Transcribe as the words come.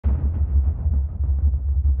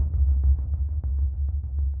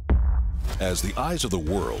As the eyes of the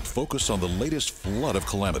world focus on the latest flood of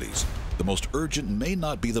calamities, the most urgent may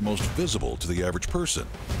not be the most visible to the average person.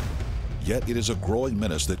 Yet it is a growing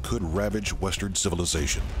menace that could ravage Western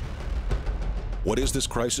civilization. What is this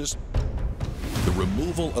crisis? The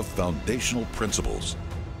removal of foundational principles,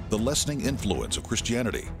 the lessening influence of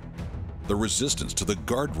Christianity, the resistance to the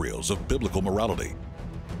guardrails of biblical morality,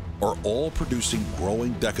 are all producing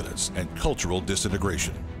growing decadence and cultural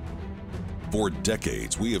disintegration. For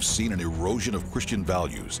decades, we have seen an erosion of Christian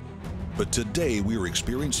values, but today we are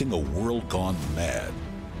experiencing a world gone mad.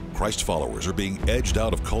 Christ followers are being edged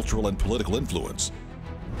out of cultural and political influence.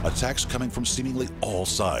 Attacks coming from seemingly all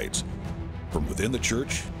sides, from within the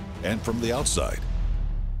church and from the outside.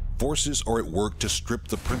 Forces are at work to strip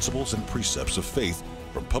the principles and precepts of faith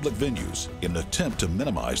from public venues in an attempt to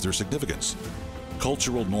minimize their significance.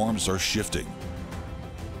 Cultural norms are shifting.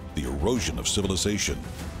 The erosion of civilization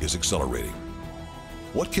is accelerating.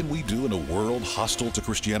 What can we do in a world hostile to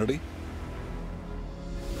Christianity?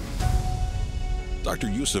 Dr.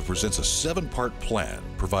 Youssef presents a 7-part plan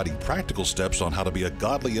providing practical steps on how to be a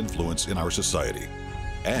godly influence in our society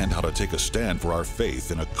and how to take a stand for our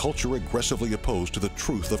faith in a culture aggressively opposed to the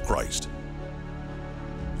truth of Christ.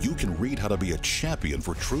 You can read how to be a champion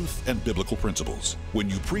for truth and biblical principles. When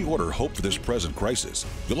you pre-order Hope for This Present Crisis,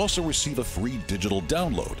 you'll also receive a free digital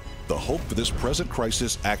download, the Hope for This Present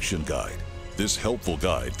Crisis Action Guide. This helpful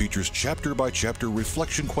guide features chapter-by-chapter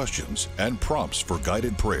reflection questions and prompts for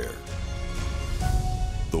guided prayer.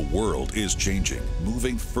 The world is changing,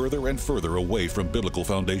 moving further and further away from biblical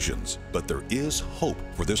foundations. But there is hope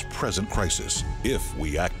for this present crisis if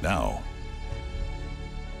we act now.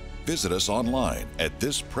 Visit us online at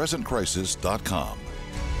thispresentcrisis.com.